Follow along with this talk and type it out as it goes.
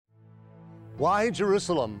Why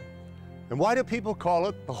Jerusalem? And why do people call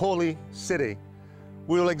it the Holy City?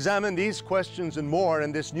 We will examine these questions and more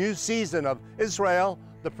in this new season of Israel,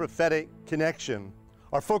 the Prophetic Connection.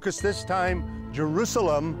 Our focus this time,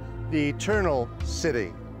 Jerusalem, the Eternal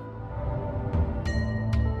City.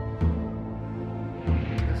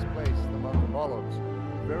 This place, the Mount of Olives,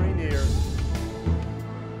 very near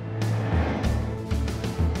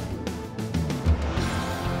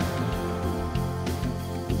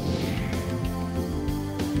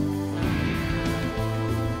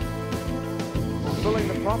fulfilling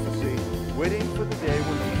the prophecy, waiting for the day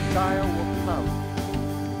when the Messiah will come.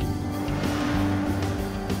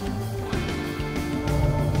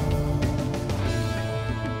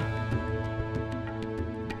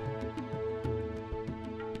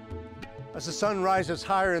 As the sun rises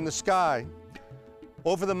higher in the sky,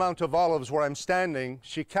 over the Mount of Olives where I'm standing,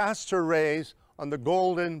 she casts her rays on the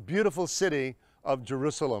golden, beautiful city of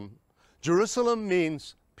Jerusalem. Jerusalem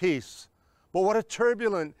means peace, but what a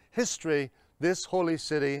turbulent history this holy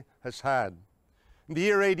city has had. In the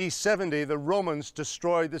year AD 70, the Romans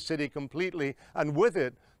destroyed the city completely, and with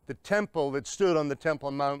it, the temple that stood on the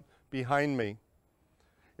Temple Mount behind me.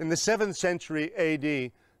 In the 7th century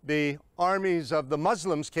AD, the armies of the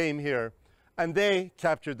Muslims came here, and they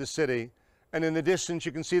captured the city. And in the distance,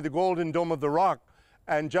 you can see the Golden Dome of the Rock,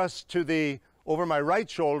 and just to the, over my right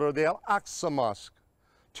shoulder, the Al-Aqsa Mosque.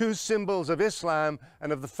 Two symbols of Islam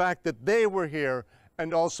and of the fact that they were here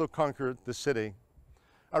and also conquered the city.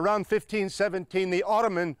 Around 1517, the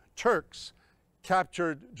Ottoman Turks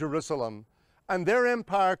captured Jerusalem, and their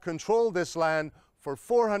empire controlled this land for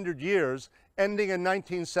 400 years, ending in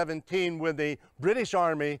 1917 when the British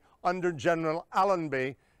Army under General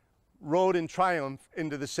Allenby rode in triumph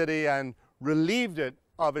into the city and relieved it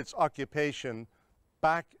of its occupation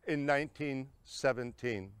back in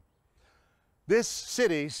 1917. This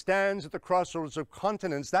city stands at the crossroads of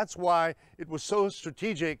continents. That's why it was so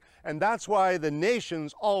strategic, and that's why the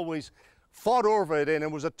nations always fought over it, and it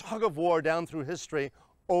was a tug of war down through history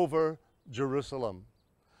over Jerusalem.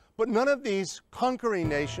 But none of these conquering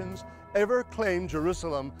nations ever claimed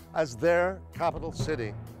Jerusalem as their capital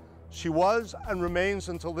city. She was and remains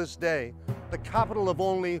until this day the capital of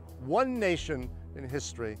only one nation in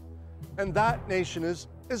history, and that nation is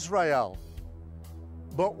Israel.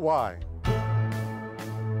 But why?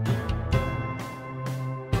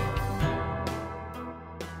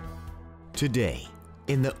 Today,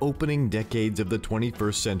 in the opening decades of the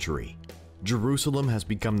 21st century, Jerusalem has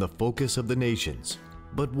become the focus of the nations.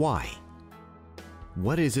 But why?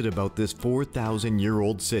 What is it about this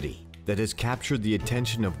 4,000-year-old city that has captured the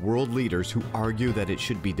attention of world leaders who argue that it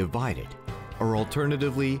should be divided, or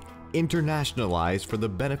alternatively, internationalized for the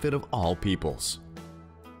benefit of all peoples?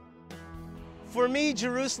 For me,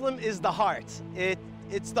 Jerusalem is the heart.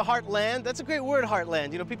 It's the heartland. That's a great word,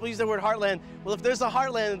 heartland. You know, people use the word heartland. Well, if there's a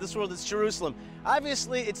heartland in this world, it's Jerusalem.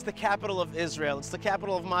 Obviously, it's the capital of Israel. It's the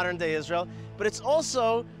capital of modern-day Israel. But it's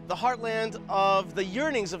also the heartland of the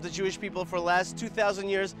yearnings of the Jewish people for the last 2,000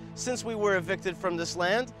 years since we were evicted from this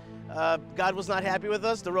land. God was not happy with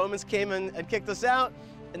us. The Romans came and kicked us out,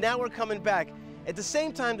 and now we're coming back. At the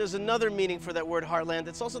same time, there's another meaning for that word heartland.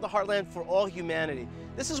 It's also the heartland for all humanity.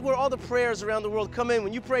 This is where all the prayers around the world come in.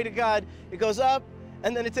 When you pray to God, it goes up,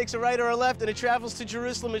 and then it takes a right or a left, and it travels to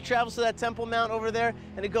Jerusalem, it travels to that Temple Mount over there,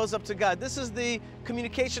 and it goes up to God. This is the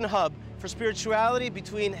communication hub for spirituality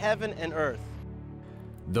between heaven and earth.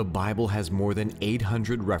 The Bible has more than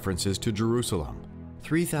 800 references to Jerusalem.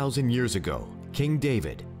 3,000 years ago, King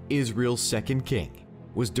David, Israel's second king,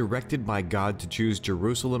 was directed by God to choose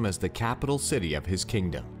Jerusalem as the capital city of his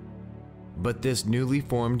kingdom. But this newly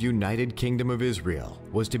formed United Kingdom of Israel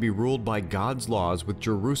was to be ruled by God's laws with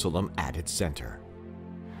Jerusalem at its center.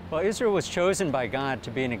 Well, Israel was chosen by God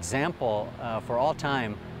to be an example for all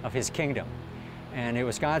time of his kingdom. And it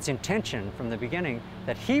was God's intention from the beginning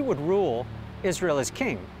that he would rule Israel as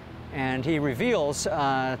king. And he reveals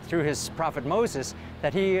through his prophet Moses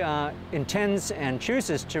that he intends and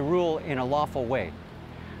chooses to rule in a lawful way.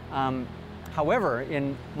 However,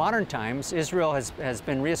 in modern times, Israel has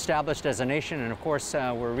been reestablished as a nation, and of course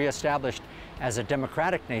we're reestablished as a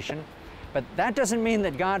democratic nation. But that doesn't mean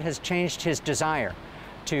that God has changed his desire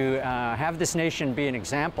to have this nation be an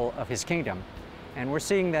example of his kingdom. And we're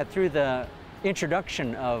seeing that through the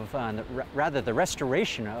introduction of, rather the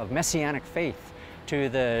restoration of messianic faith to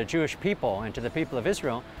the Jewish people and to the people of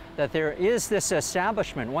Israel, that there is this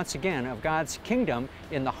establishment, once again, of God's kingdom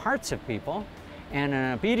in the hearts of people, and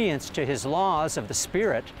an obedience to his laws of the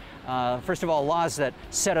Spirit. First of all, laws that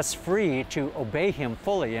set us free to obey him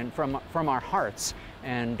fully and from our hearts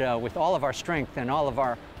and with all of our strength and all of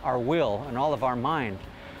our will and all of our mind.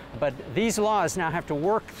 But these laws now have to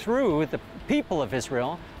work through the people of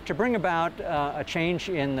Israel to bring about a change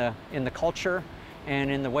in the culture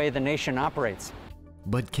and in the way the nation operates.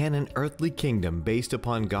 But can an earthly kingdom based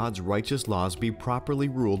upon God's righteous laws be properly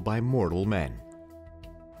ruled by mortal men?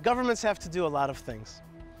 Governments have to do a lot of things.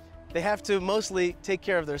 They have to mostly take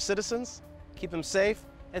care of their citizens, keep them safe,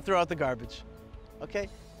 and throw out the garbage. Okay?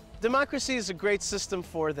 Democracy is a great system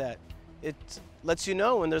for that. It lets you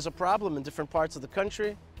know when there's a problem in different parts of the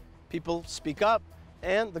country. People speak up,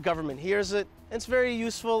 and the government hears it. And it's a very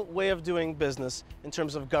useful way of doing business in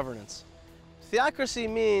terms of governance. Theocracy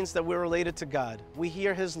means that we're related to God. We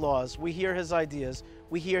hear His laws, we hear His ideas,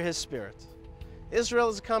 we hear His Spirit. Israel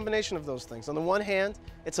is a combination of those things. On the one hand,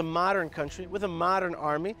 it's a modern country with a modern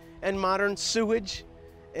army and modern sewage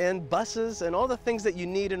and buses and all the things that you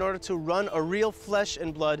need in order to run a real flesh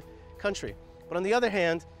and blood country. But on the other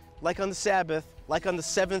hand, like on the Sabbath, like on the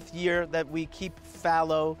 7th year that we keep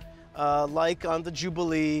fallow, like on the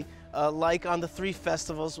Jubilee, like on the 3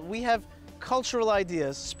 festivals, we have cultural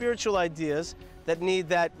ideas, spiritual ideas that need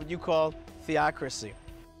that, what you call theocracy.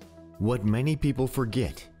 What many people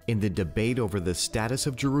forget in the debate over the status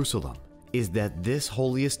of Jerusalem is that this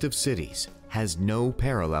holiest of cities has no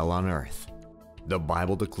parallel on earth. The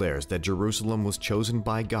Bible declares that Jerusalem was chosen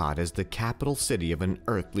by God as the capital city of an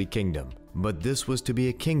earthly kingdom, but this was to be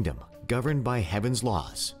a kingdom governed by heaven's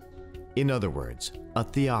laws. In other words, a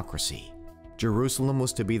theocracy. Jerusalem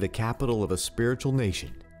was to be the capital of a spiritual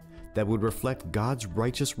nation that would reflect God's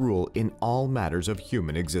righteous rule in all matters of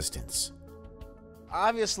human existence.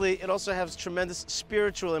 Obviously, it also has tremendous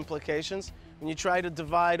spiritual implications. When you try to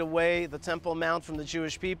divide away the Temple Mount from the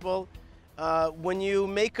Jewish people, when you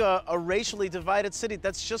make a racially divided city,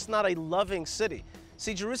 that's just not a loving city.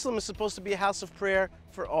 See, Jerusalem is supposed to be a house of prayer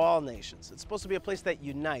for all nations. It's supposed to be a place that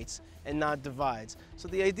unites and not divides. So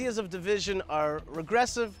the ideas of division are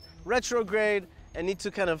regressive, retrograde, and need to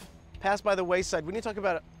kind of pass by the wayside. We need to talk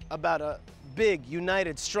about a big,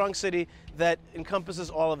 united, strong city that encompasses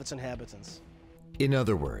all of its inhabitants. In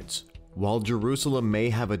other words, while Jerusalem may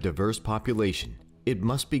have a diverse population, it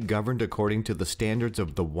must be governed according to the standards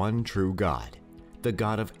of the one true God, the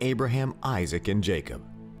God of Abraham, Isaac, and Jacob.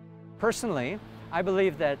 Personally, I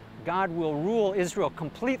believe that God will rule Israel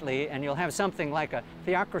completely, and you'll have something like a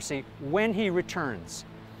theocracy when He returns.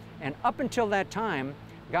 And up until that time,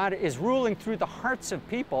 God is ruling through the hearts of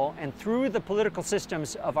people and through the political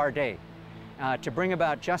systems of our day to bring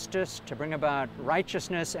about justice, to bring about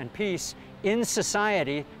righteousness and peace in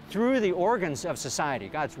society through the organs of society.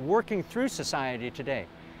 God's working through society today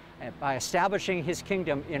by establishing His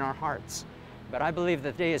kingdom in our hearts. But I believe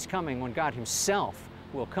that the day is coming when God Himself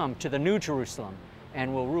will come to the New Jerusalem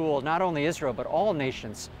and will rule not only Israel but all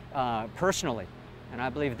nations personally. And I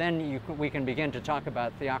believe then we can begin to talk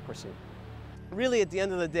about theocracy. Really, at the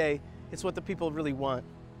end of the day, it's what the people really want.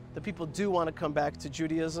 The people do want to come back to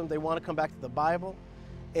Judaism. They want to come back to the Bible.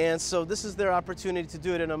 And so this is their opportunity to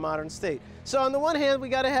do it in a modern state. So on the one hand, we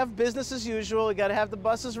got to have business as usual. We got to have the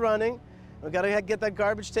buses running. We got to get that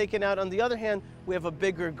garbage taken out. On the other hand, we have a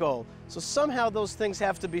bigger goal. So somehow those things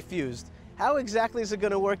have to be fused. How exactly is it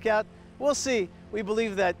going to work out? We'll see. We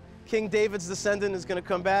believe that King David's descendant is going to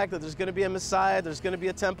come back, that there's going to be a Messiah, there's going to be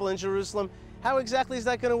a temple in Jerusalem. How exactly is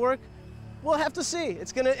that going to work? We'll have to see.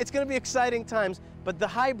 It's gonna be exciting times, but the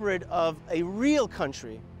hybrid of a real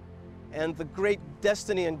country and the great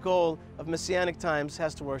destiny and goal of Messianic times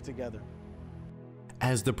has to work together.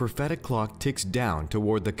 As the prophetic clock ticks down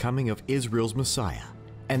toward the coming of Israel's Messiah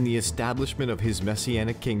and the establishment of His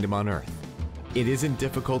Messianic kingdom on earth, it isn't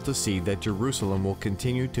difficult to see that Jerusalem will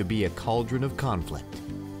continue to be a cauldron of conflict,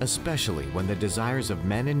 especially when the desires of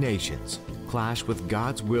men and nations clash with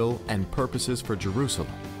God's will and purposes for Jerusalem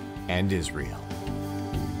and Israel.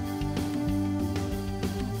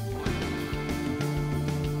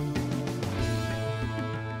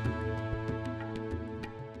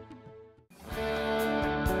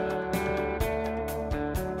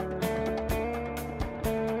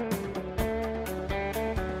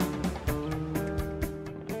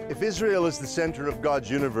 If Israel is the center of God's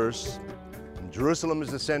universe, and Jerusalem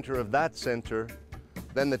is the center of that center,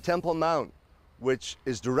 then the Temple Mount, which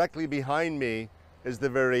is directly behind me, is the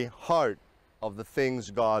very heart of the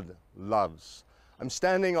things God loves. I'm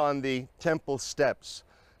standing on the temple steps.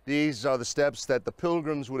 These are the steps that the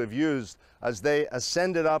pilgrims would have used as they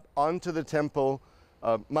ascended up onto the temple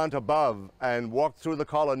mount above and walked through the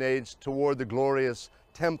colonnades toward the glorious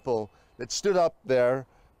temple that stood up there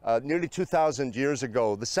nearly 2,000 years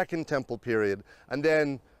ago, the Second Temple period. And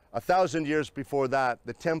then 1,000 years before that,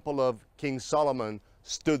 the temple of King Solomon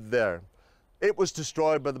stood there. It was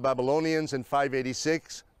destroyed by the Babylonians in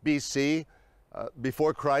 586 BC.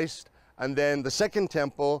 before Christ. And then the second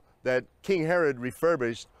temple that King Herod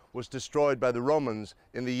refurbished was destroyed by the Romans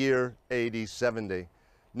in the year AD 70.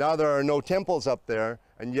 Now there are no temples up there,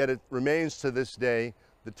 and yet it remains to this day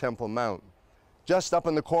the Temple Mount. Just up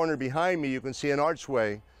in the corner behind me you can see an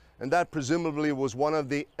archway, and that presumably was one of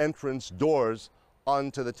the entrance doors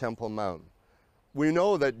onto the Temple Mount. We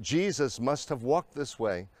know that Jesus must have walked this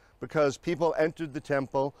way because people entered the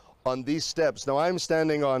temple on these steps. Now I'm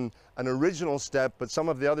standing on an original step, but some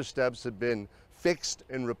of the other steps have been fixed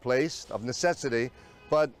and replaced of necessity,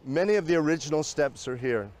 but many of the original steps are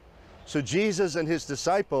here. So Jesus and his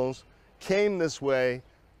disciples came this way,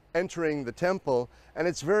 entering the temple, and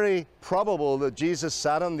it's very probable that Jesus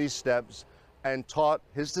sat on these steps and taught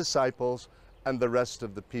his disciples and the rest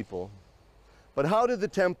of the people. But how did the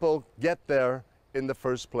temple get there in the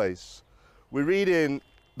first place? We read in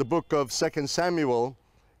the book of 2 Samuel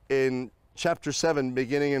in chapter 7,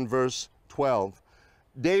 beginning in verse 12.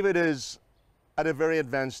 David is at a very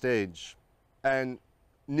advanced age and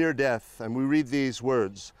near death, and we read these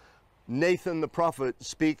words. Nathan the prophet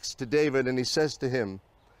speaks to David, and he says to him,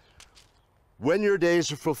 "When your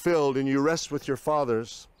days are fulfilled and you rest with your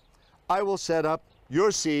fathers, I will set up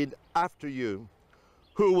your seed after you,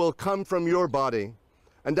 who will come from your body,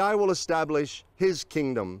 and I will establish his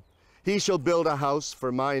kingdom. He shall build a house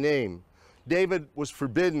for my name." David was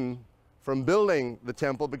forbidden from building the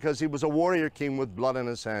temple because he was a warrior king with blood on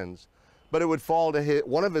his hands. But it would fall to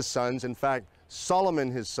one of his sons, in fact,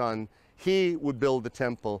 Solomon, his son. He would build the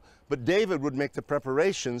temple. But David would make the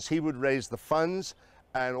preparations. He would raise the funds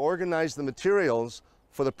and organize the materials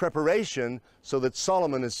for the preparation so that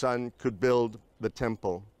Solomon, his son, could build the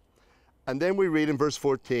temple. And then we read in verse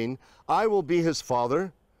 14, "I will be his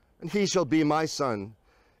father, and he shall be my son.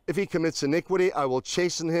 If he commits iniquity, I will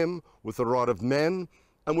chasten him with the rod of men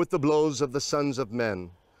and with the blows of the sons of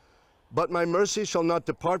men. But my mercy shall not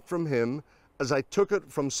depart from him, as I took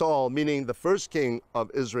it from Saul," meaning the first king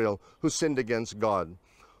of Israel who sinned against God,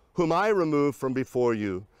 "whom I removed from before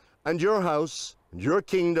you. And your house and your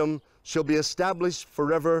kingdom shall be established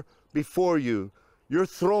forever before you. Your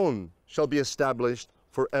throne shall be established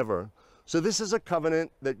forever." So this is a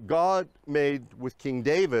covenant that God made with King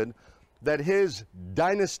David, that his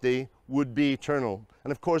dynasty would be eternal.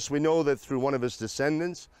 And of course we know that through one of his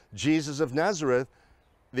descendants, Jesus of Nazareth,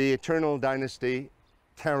 the eternal dynasty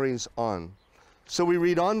carries on. So we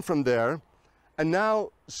read on from there, and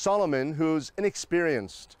now Solomon, who's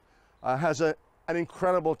inexperienced, has an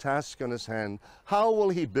incredible task on his hand. How will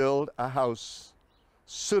he build a house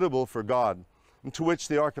suitable for God, into which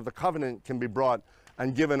the Ark of the Covenant can be brought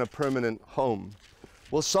and given a permanent home?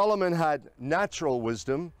 Well, Solomon had natural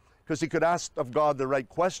wisdom because he could ask of God the right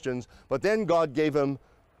questions, but then God gave him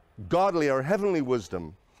godly or heavenly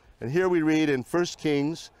wisdom. And here we read in 1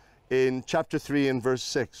 Kings in chapter 3 and verse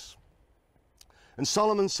 6. "And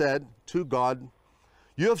Solomon said to God,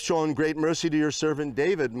 You have shown great mercy to your servant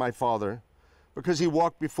David, my father, because he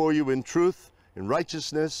walked before you in truth, in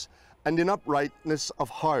righteousness, and in uprightness of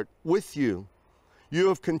heart with you. You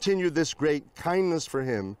have continued this great kindness for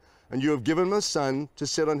him, and you have given him a son to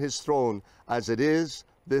sit on his throne, as it is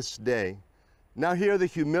this day." Now hear the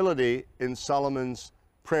humility in Solomon's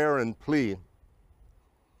prayer and plea.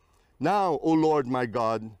 "Now, O Lord my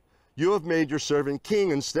God, you have made your servant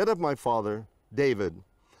king instead of my father David.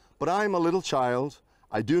 But I am a little child.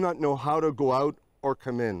 I do not know how to go out or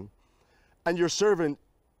come in. And your servant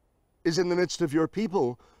is in the midst of your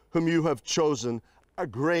people, whom you have chosen, a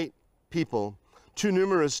great people, too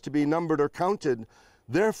numerous to be numbered or counted.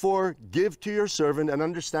 Therefore give to your servant an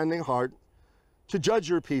understanding heart to judge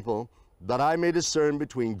your people, that I may discern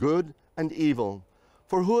between good and evil.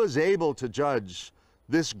 For who is able to judge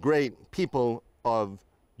this great people of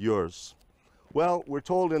yours?" Well, we're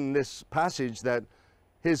told in this passage that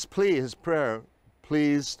his plea, his prayer,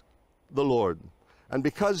 pleased the Lord. And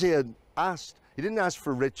because he had asked, he didn't ask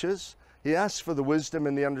for riches, he asked for the wisdom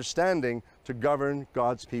and the understanding to govern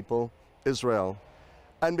God's people, Israel.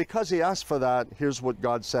 And because he asked for that, here's what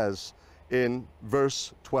God says in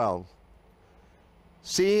verse 12.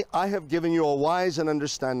 "See, I have given you a wise and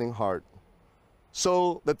understanding heart,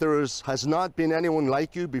 so that there has not been anyone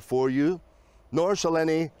like you before you, nor shall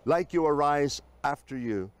any like you arise after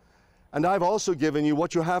you. And I've also given you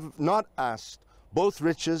what you have not asked, both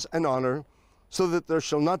riches and honor, so that there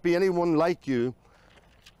shall not be anyone like you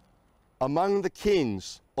among the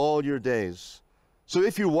kings all your days. So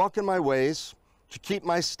if you walk in my ways, to keep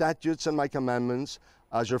my statutes and my commandments,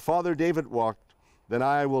 as your father David walked, then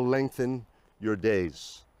I will lengthen your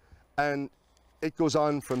days." And it goes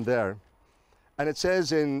on from there. And it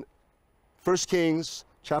says in 1 Kings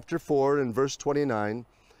chapter 4 and verse 29,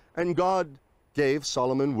 "And God gave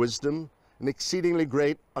Solomon wisdom and exceedingly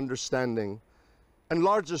great understanding, and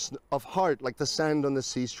largest of heart like the sand on the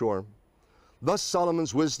seashore. Thus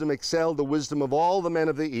Solomon's wisdom excelled the wisdom of all the men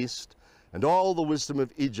of the East, and all the wisdom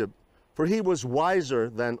of Egypt, for he was wiser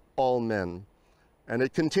than all men. And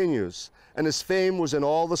it continues, and his fame was in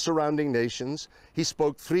all the surrounding nations. He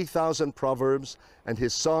spoke 3,000 proverbs, and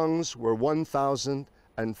his songs were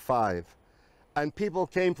 1,005. And people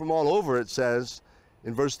came from all over, it says,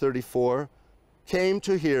 in verse 34, came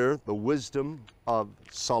to hear the wisdom of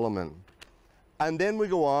Solomon. And then we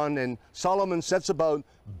go on, and Solomon sets about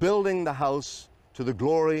building the house to the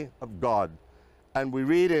glory of God. And we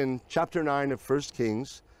read in chapter 9 of 1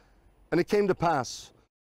 Kings, and it came to pass,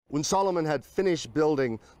 when Solomon had finished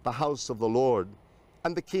building the house of the Lord,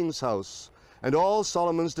 and the king's house, and all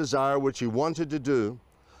Solomon's desire which he wanted to do,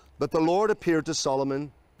 that the Lord appeared to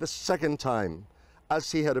Solomon the second time,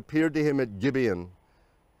 as he had appeared to him at Gibeon.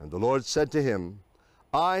 And the Lord said to him,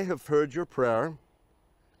 I have heard your prayer,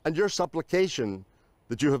 and your supplication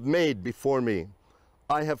that you have made before me.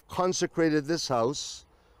 I have consecrated this house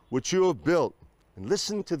which you have built. And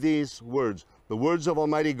listen to these words, the words of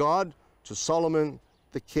Almighty God to Solomon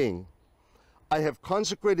the king. I have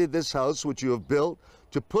consecrated this house which you have built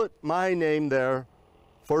to put my name there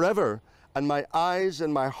forever, and my eyes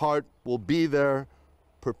and my heart will be there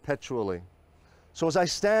perpetually. So as I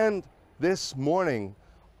stand this morning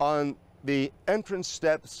on the entrance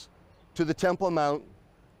steps to the Temple Mount,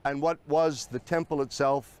 and what was the temple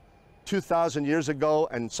itself 2,000 years ago,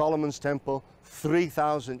 and Solomon's temple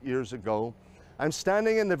 3,000 years ago, I'm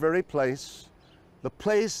standing in the very place,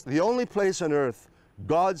 the only place on earth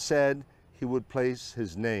God said he would place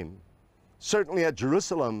his name. Certainly at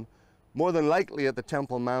Jerusalem, more than likely at the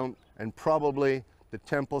Temple Mount, and probably the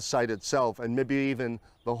temple site itself, and maybe even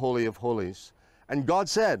the Holy of Holies. And God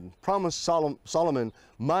said, promised Solomon,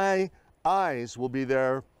 my eyes will be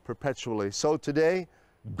there perpetually. So today,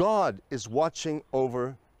 God is watching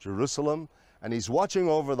over Jerusalem, and he's watching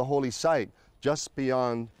over the holy site just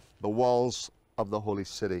beyond the walls of the holy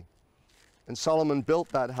city. And Solomon built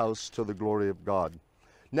that house to the glory of God.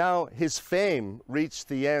 Now his fame reached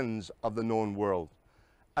the ends of the known world.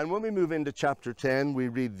 And when we move into chapter 10, we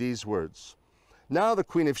read these words. Now the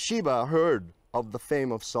Queen of Sheba heard of the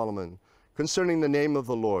fame of Solomon concerning the name of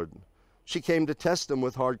the Lord. She came to test him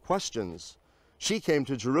with hard questions. She came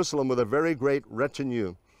to Jerusalem with a very great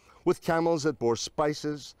retinue, with camels that bore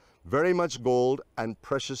spices, very much gold and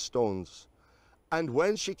precious stones. And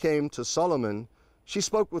when she came to Solomon, she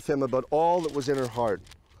spoke with him about all that was in her heart.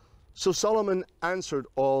 So Solomon answered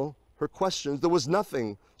all her questions. There was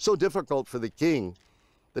nothing so difficult for the king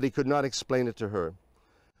that he could not explain it to her.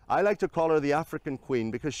 I like to call her the African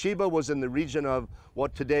queen, because Sheba was in the region of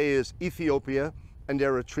what today is Ethiopia and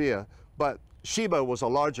Eritrea, but Sheba was a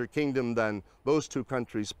larger kingdom than those two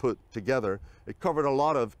countries put together. It covered a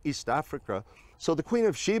lot of East Africa. So the Queen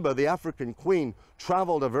of Sheba, the African queen,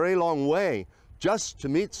 traveled a very long way just to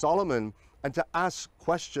meet Solomon and to ask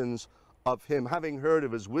questions of him, having heard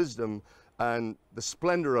of his wisdom and the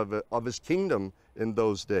splendor of his kingdom in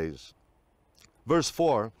those days. Verse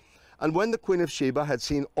 4, and when the Queen of Sheba had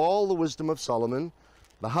seen all the wisdom of Solomon,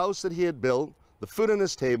 the house that he had built, the food on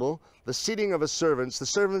his table, the seating of his servants,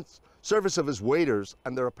 the service of his waiters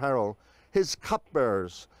and their apparel, his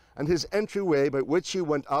cupbearers, and his entryway by which he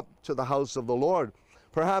went up to the house of the Lord.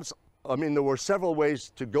 Perhaps, there were several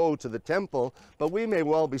ways to go to the temple, but we may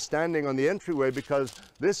well be standing on the entryway, because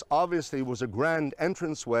this obviously was a grand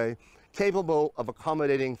entranceway capable of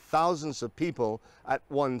accommodating thousands of people at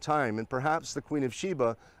one time. And perhaps the Queen of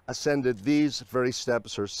Sheba ascended these very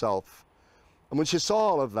steps herself. And when she saw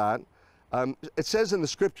all of that, it says in the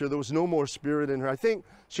scripture there was no more spirit in her. I think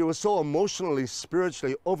she was so emotionally,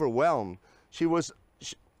 spiritually overwhelmed. She was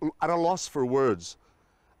at a loss for words.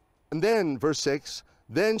 And then, verse 6,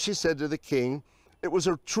 then she said to the king, it was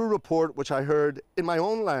a true report which I heard in my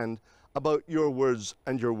own land about your words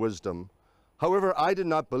and your wisdom. However, I did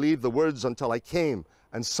not believe the words until I came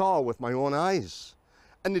and saw with my own eyes.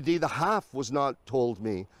 And indeed, the half was not told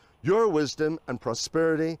me. Your wisdom and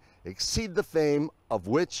prosperity exceed the fame of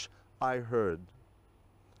which I heard.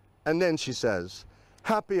 And then she says,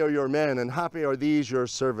 happy are your men, and happy are these your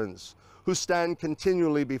servants, who stand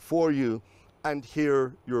continually before you and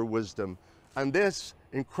hear your wisdom. And this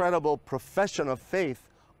incredible profession of faith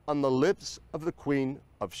on the lips of the Queen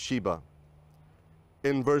of Sheba.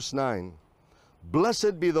 In verse 9,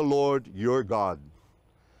 blessed be the Lord your God,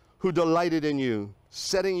 who delighted in you,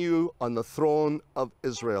 setting you on the throne of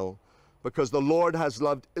Israel, because the Lord has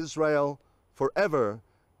loved Israel forever.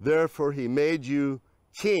 Therefore he made you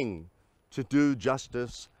king to do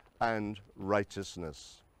justice and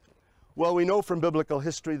righteousness. Well, we know from biblical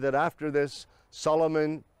history that after this,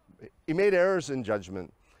 Solomon, he made errors in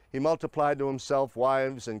judgment. He multiplied to himself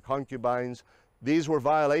wives and concubines. These were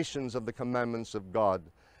violations of the commandments of God.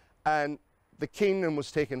 And the kingdom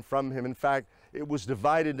was taken from him. In fact, it was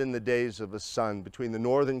divided in the days of his son between the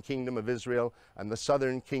northern kingdom of Israel and the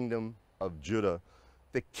southern kingdom of Judah.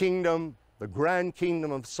 The kingdom, the grand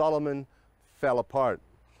kingdom of Solomon, fell apart.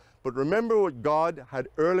 But remember what God had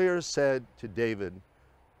earlier said to David,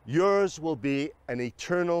 yours will be an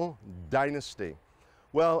eternal dynasty.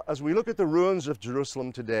 Well, as we look at the ruins of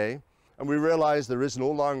Jerusalem today, and we realize there is no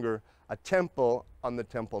longer a temple on the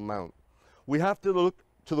Temple Mount, we have to look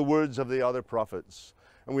to the words of the other prophets.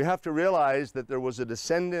 And we have to realize that there was a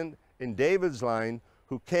descendant in David's line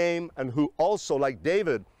who came and who also, like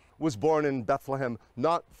David, was born in Bethlehem,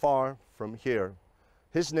 not far from here.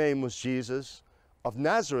 His name was Jesus of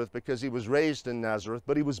Nazareth because he was raised in Nazareth,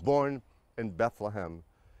 but he was born in Bethlehem.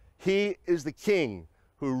 He is the king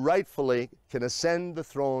who rightfully can ascend the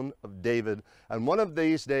throne of David. And one of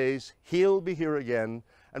these days, he'll be here again,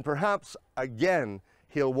 and perhaps again,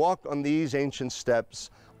 he'll walk on these ancient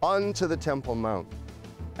steps onto the Temple Mount.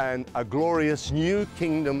 And a glorious new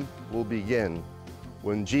kingdom will begin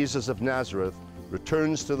when Jesus of Nazareth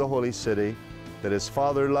returns to the holy city that his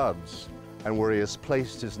Father loves and where he has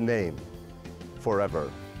placed his name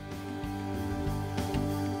forever.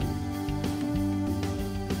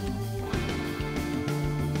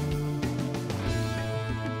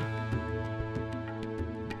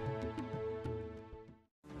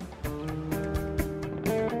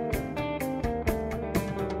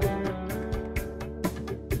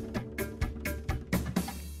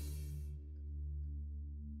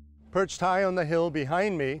 Perched high on the hill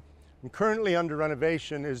behind me and currently under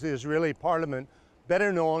renovation is the Israeli parliament,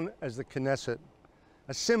 better known as the Knesset,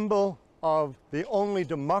 a symbol of the only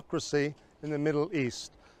democracy in the Middle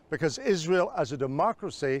East, because Israel as a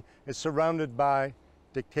democracy is surrounded by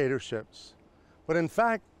dictatorships. But in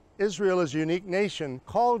fact, Israel is a unique nation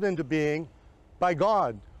called into being by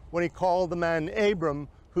God when he called the man Abram,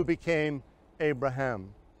 who became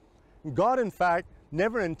Abraham. God, in fact,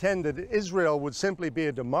 never intended that Israel would simply be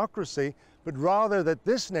a democracy, but rather that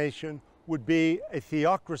this nation would be a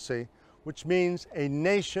theocracy, which means a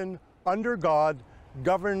nation under God,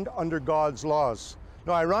 governed under God's laws.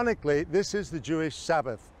 Now, ironically, this is the Jewish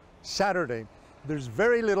Sabbath, Saturday. There's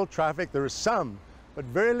very little traffic. There is some, but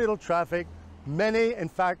very little traffic. Many, in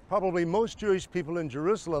fact, probably most Jewish people in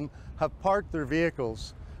Jerusalem have parked their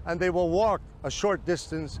vehicles, and they will walk a short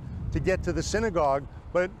distance to get to the synagogue.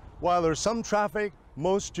 But while there's some traffic,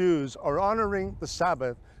 most Jews are honoring the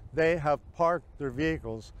Sabbath. They have parked their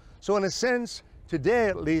vehicles. So in a sense, today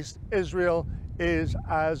at least, Israel is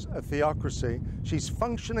as a theocracy. She's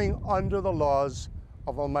functioning under the laws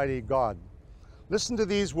of Almighty God. Listen to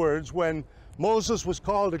these words. When Moses was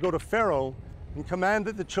called to go to Pharaoh and command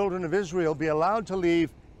that the children of Israel be allowed to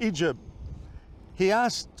leave Egypt, he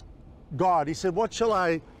asked God, he said, what shall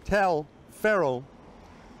I tell Pharaoh?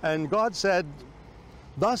 And God said,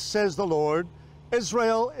 thus says the Lord,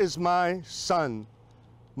 Israel is my son,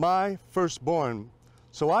 my firstborn.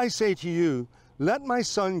 So I say to you, let my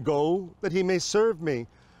son go, that he may serve me.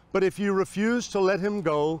 But if you refuse to let him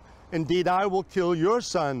go, indeed I will kill your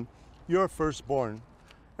son, your firstborn.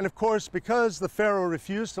 And of course, because the Pharaoh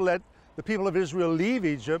refused to let the people of Israel leave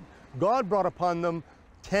Egypt, God brought upon them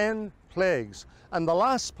 10 plagues. And the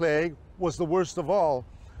last plague was the worst of all,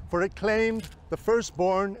 for it claimed the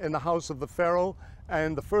firstborn in the house of the Pharaoh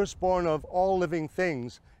and the firstborn of all living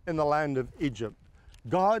things in the land of Egypt.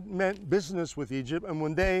 God meant business with Egypt, and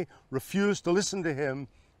when they refused to listen to him,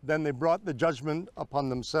 then they brought the judgment upon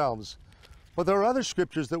themselves. But there are other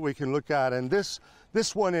scriptures that we can look at, and this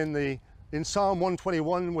one in Psalm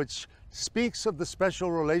 121, which speaks of the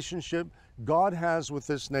special relationship God has with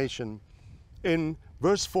this nation. In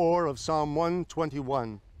verse 4 of Psalm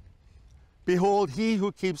 121, behold, he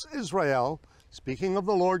who keeps Israel, speaking of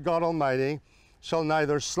the Lord God Almighty, shall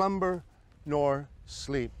neither slumber nor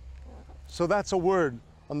sleep. So that's a word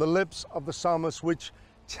on the lips of the psalmist which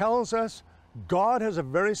tells us God has a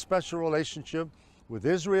very special relationship with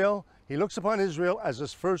Israel. He looks upon Israel as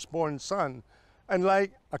his firstborn son, and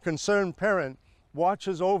like a concerned parent,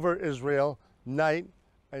 watches over Israel night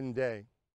and day.